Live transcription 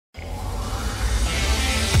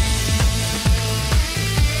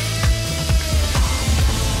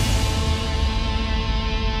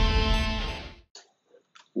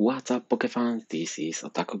What's up, Pokefans? This is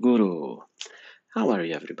OtakuGuru. How are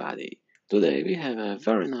you, everybody? Today we have a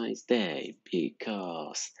very nice day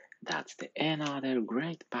because that's the another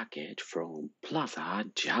great package from Plaza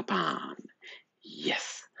Japan.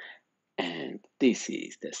 Yes, and this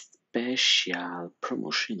is the special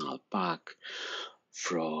promotional pack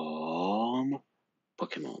from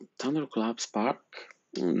Pokemon Thunderclap Spark.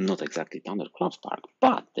 Not exactly Thunderclap Spark,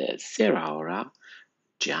 but the Zeraora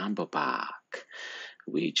Jumbo Pack,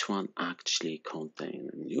 which one actually contained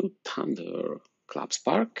a new Thunderclap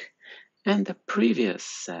Spark and the previous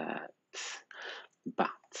set. But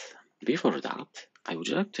before that, I would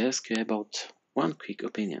like to ask you about one quick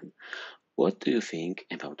opinion. What do you think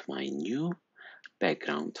about my new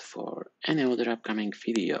background for any other upcoming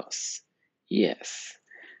videos? Yes,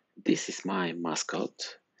 this is my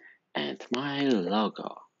mascot and my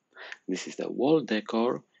logo. This is the wall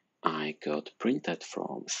decor I got printed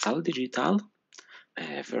from Sal Digital,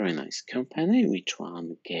 a very nice company, which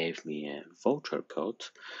one gave me a voucher code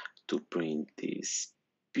to print this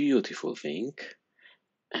beautiful thing,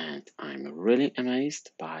 and I'm really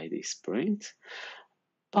amazed by this print.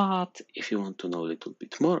 But if you want to know a little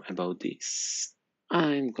bit more about this,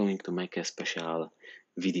 I'm going to make a special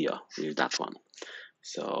video with that one.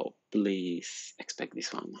 So please expect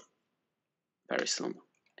this one very soon.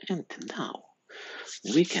 And now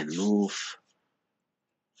we can move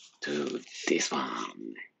to this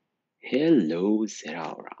one. Hello,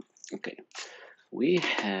 Zeraora. Okay, we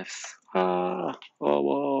have. Oh,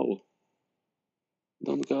 whoa!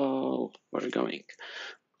 Don't go. We're going.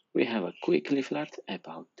 We have a quick leaflet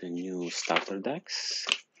about the new starter decks.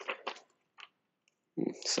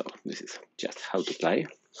 So, this is just how to play.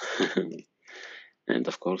 And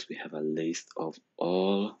of course, we have a list of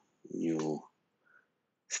all new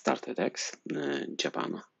starter decks,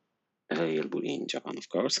 Japan, available in Japan, of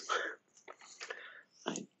course.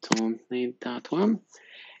 I don't need that one.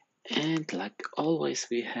 And like always,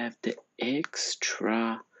 we have the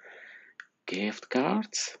extra gift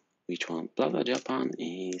cards, which one Plaza Japan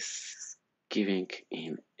is giving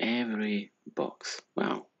in every box.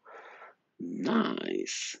 Wow,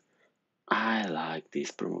 nice. I like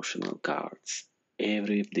these promotional cards.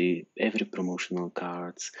 Every promotional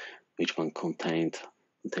cards, which one contain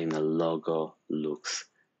a logo, looks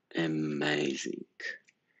amazing.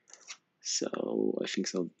 So I think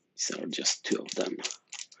so. These are just two of them.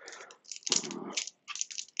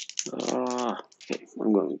 Okay,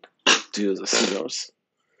 I'm going to use the scissors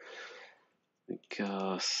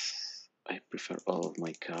because I prefer all of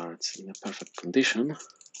my cards in a perfect condition.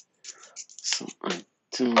 So I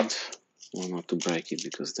don't want to break it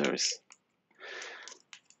because there is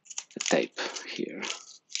a tape here.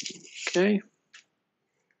 Okay.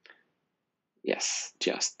 Yes,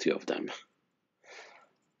 just two of them.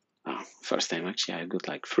 First time actually I got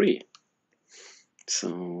like three.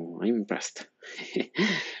 So I'm impressed.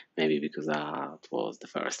 Maybe because that was the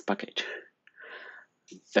first package.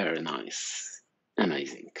 Very nice.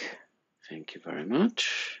 Amazing. Thank you very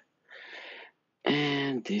much.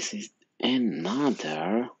 And this is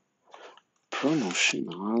another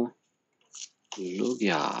promotional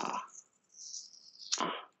Lugia.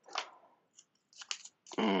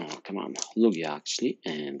 Oh, come on. Lugia actually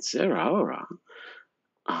and Zeraora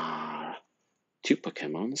are two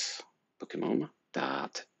Pokemon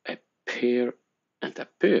that appeared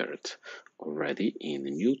already in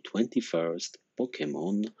the new 21st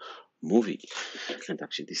Pokemon movie. And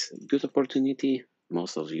actually, this is a good opportunity.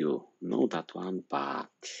 Most of you know that one,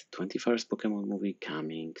 but 21st Pokemon movie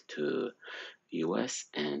coming to US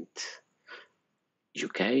and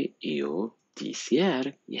UK, EU this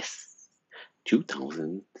year. Yes,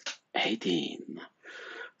 2018.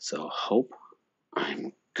 So hope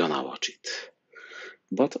I'm gonna watch it.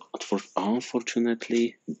 But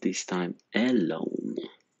unfortunately, this time alone.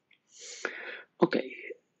 Okay.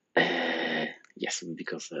 Yes,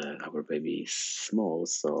 because our baby is small,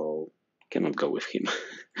 so cannot go with him.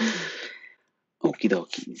 Okie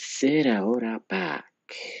dokie. Zeraora Pack.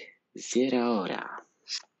 Zeraora.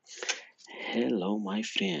 Hello, my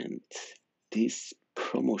friend. This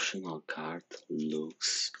promotional card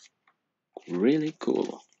looks really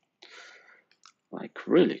cool. Like,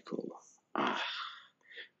 really cool.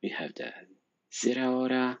 We have the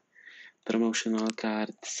Zeraora promotional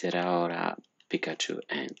card, Zeraora, Pikachu,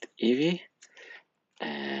 and Eevee.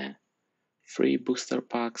 3 booster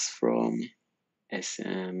packs from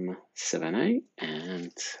SM7a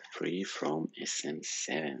and 3 from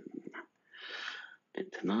SM7.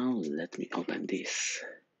 And now let me open this.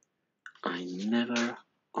 I never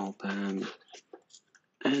opened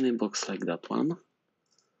any box like that one.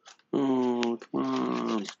 Oh, come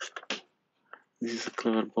on. This is a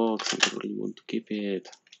clever box and I really want to keep it.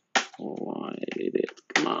 Oh, I did it.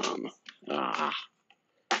 Come on. Ah,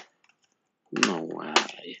 no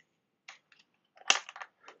way.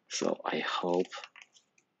 So I hope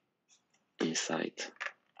inside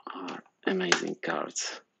are amazing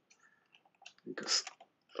cards. Because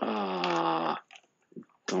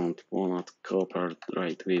don't wanna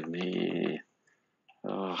cooperate with me.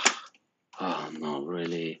 Oh no,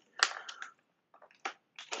 really.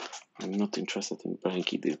 I'm not interested in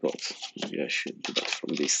breaking this box. Maybe I should do that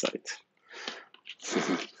from this side.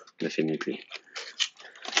 Definitely.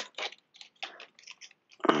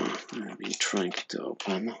 Maybe trying to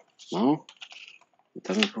open. No? It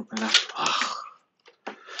doesn't open up.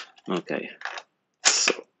 Okay.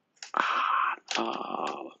 So.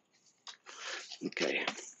 Okay.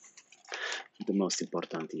 The most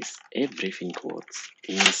important is everything what's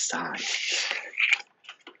inside.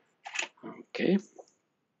 Okay.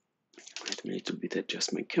 Let me a little bit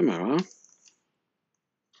adjust my camera.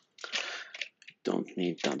 Don't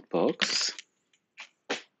need that box.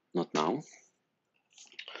 Not now.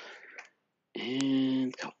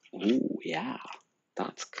 And oh yeah,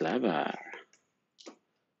 that's clever.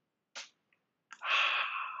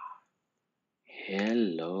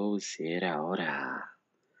 Hello Zeraora.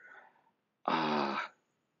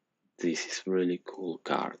 This is really cool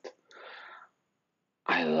card.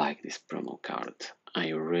 I like this promo card. I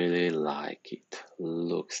really like it.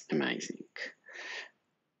 Looks amazing.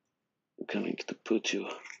 I'm going to put you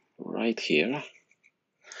right here.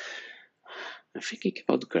 I'm thinking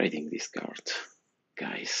about grading this card,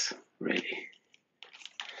 guys. Really.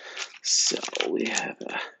 So we have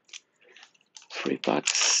 3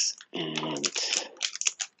 packs and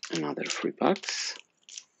another 3 packs.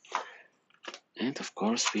 And of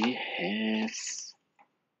course we have...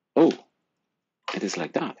 Oh, it is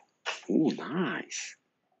like that. Oh, nice.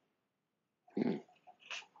 How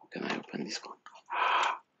can I open this one?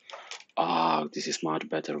 Oh, this is much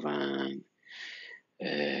better than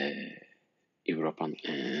European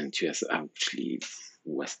and US, actually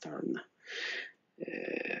Western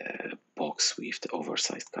box with the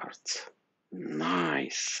oversized cards.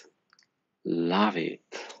 Nice. Love it.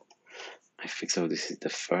 I think so. This is the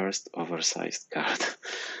first oversized card.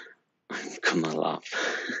 I'm gonna laugh.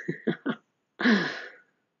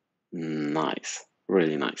 Nice.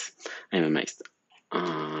 Really nice. I'm amazed.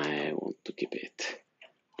 I want to keep it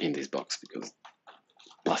in this box because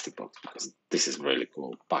plastic box because this is really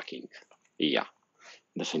cool packing. Yeah,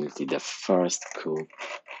 definitely the first cool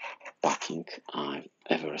packing I've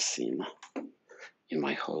ever seen in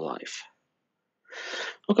my whole life.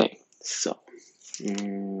 Okay, so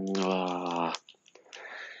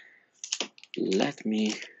let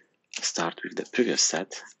me start with the previous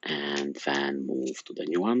set and then move to the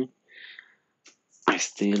new one. I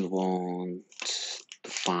still want to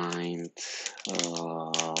find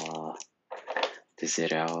the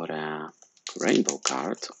Zeraora rainbow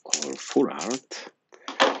card or full art.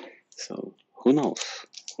 So who knows?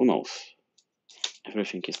 Who knows?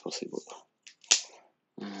 Everything is possible.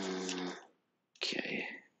 Okay.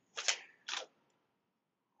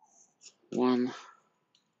 One.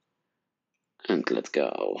 And let's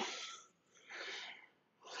go.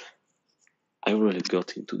 I really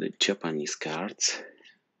got into the Japanese cards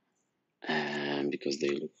because they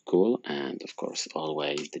look cool, and of course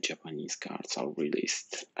always the Japanese cards are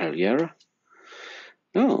released earlier.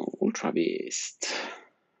 Oh, Ultra Beast.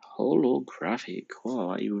 Holographic. Oh,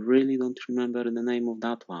 I really don't remember the name of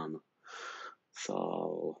that one.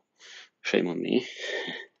 So, shame on me.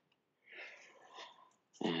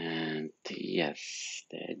 And yes,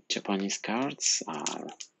 the Japanese cards are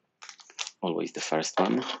always the first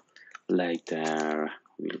one. Later,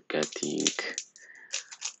 we're getting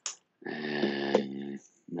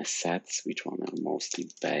the sets, which one are mostly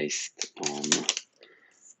based on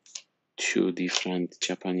 2 different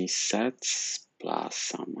Japanese sets, plus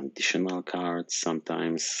some additional cards,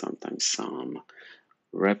 sometimes some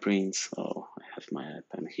reprints. Oh, I have my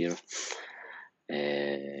pen here.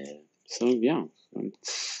 So yeah, and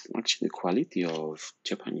actually the quality of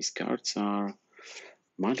Japanese cards are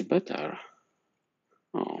much better.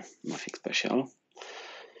 Oh, nothing special.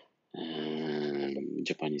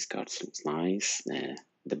 Japanese cards looks nice.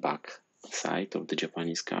 The back side of the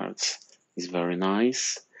Japanese cards is very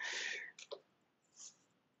nice.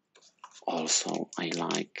 Also, I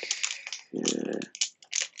like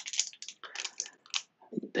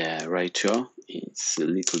the ratio. It's a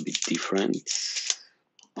little bit different.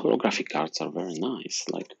 Holographic cards are very nice,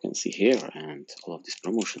 like you can see here, and all of these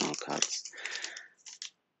promotional cards.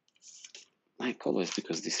 Like always,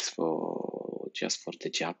 because this is for just for the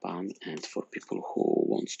Japan and for people who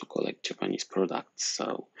wants to collect Japanese products. So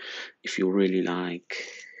if you really like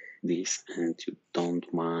this and you don't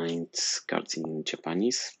mind cards in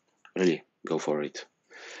Japanese, really go for it.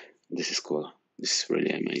 This is cool. This is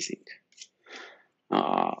really amazing.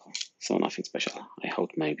 So nothing special. I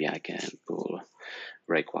hope maybe I can pull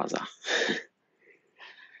Rayquaza.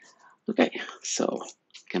 Okay, so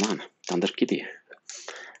come on, Thunder Kitty,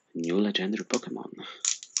 new legendary Pokemon.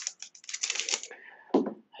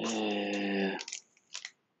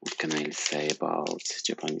 What can I say about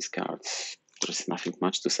Japanese cards? There's nothing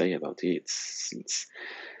much to say about it. It's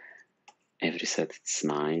every set it's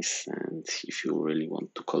nice, and if you really want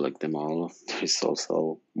to collect them all, there is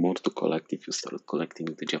also more to collect if you start collecting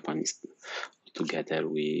the Japanese together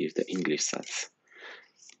with the English sets.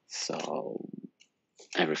 So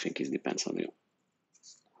everything depends on you,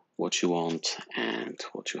 what you want and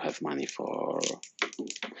what you have money for.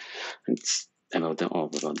 And about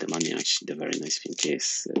the money, actually, the very nice thing is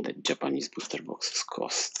the Japanese booster boxes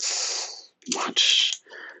cost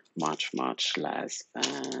much less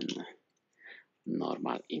than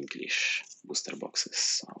normal English booster boxes.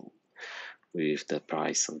 So with the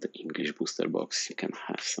price of the English booster box, you can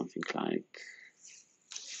have something like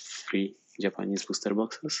 3 Japanese booster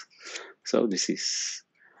boxes. So this is,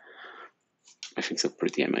 I think, so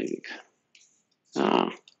pretty amazing.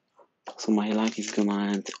 So my luck is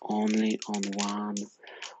gonna end only on one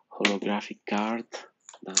holographic card.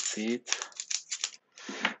 That's it.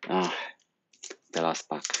 The last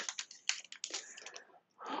pack.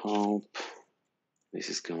 Hope this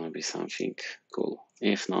is gonna be something cool.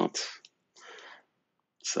 If not,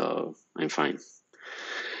 so I'm fine.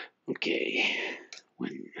 Okay, 1,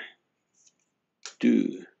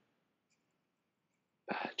 2,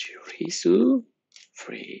 Pachirisu,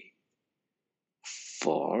 3,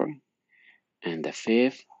 4, and the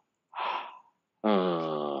 5th.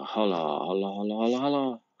 Hello.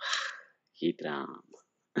 Hitram.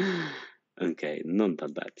 Okay, not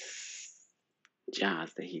that bad.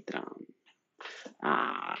 Just the Hitram.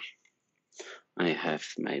 I have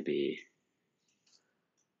maybe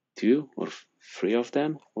 2 or 3 of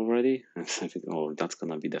them already. Or that's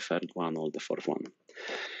gonna be the 3rd one or the 4th one.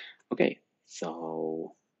 Okay,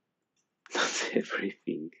 so that's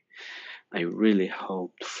everything. I really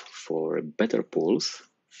hoped for better pulls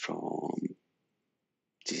from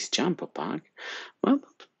this Jumbo Pack. Well,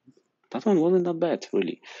 that one wasn't that bad,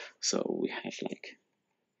 really. So we have like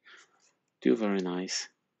 2 very nice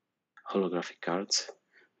holographic cards.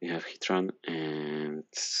 We have Hitran, and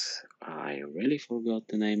I really forgot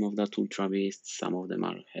the name of that Ultra Beast. Some of them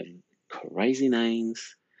have crazy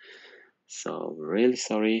names. So really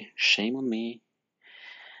sorry, shame on me.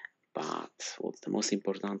 But what's the most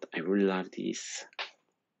important, I really love this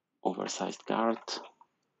oversized card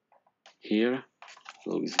here.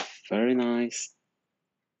 Looks very nice.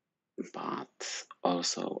 But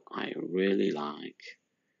also I really like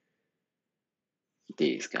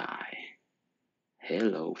this guy.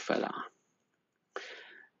 Hello fella.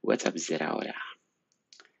 What's up Zeraora?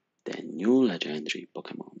 The new legendary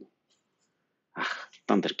Pokemon.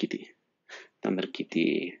 Thunder Kitty. Thunder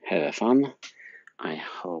Kitty, have fun. I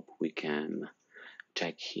hope we can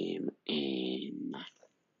check him in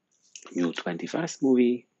new 21st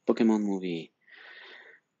movie, Pokemon movie.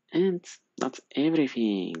 And that's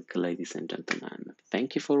everything, ladies and gentlemen.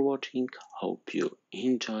 Thank you for watching. Hope you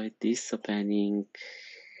enjoyed this opening.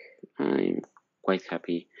 I'm quite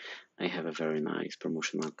happy. I have a very nice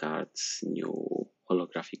promotional cards, new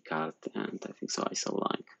holographic card, and I think so I saw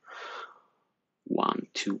like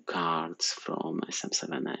 1-2 cards from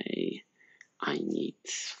SM7a I need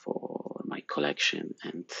for my collection,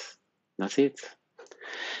 and that's it.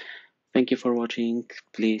 Thank you for watching.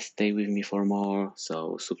 Please stay with me for more.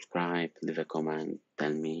 So subscribe, leave a comment,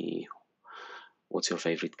 tell me what's your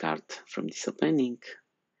favorite card from this opening,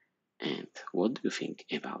 and what do you think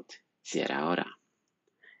about Zeraora.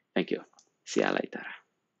 Thank you. See ya later.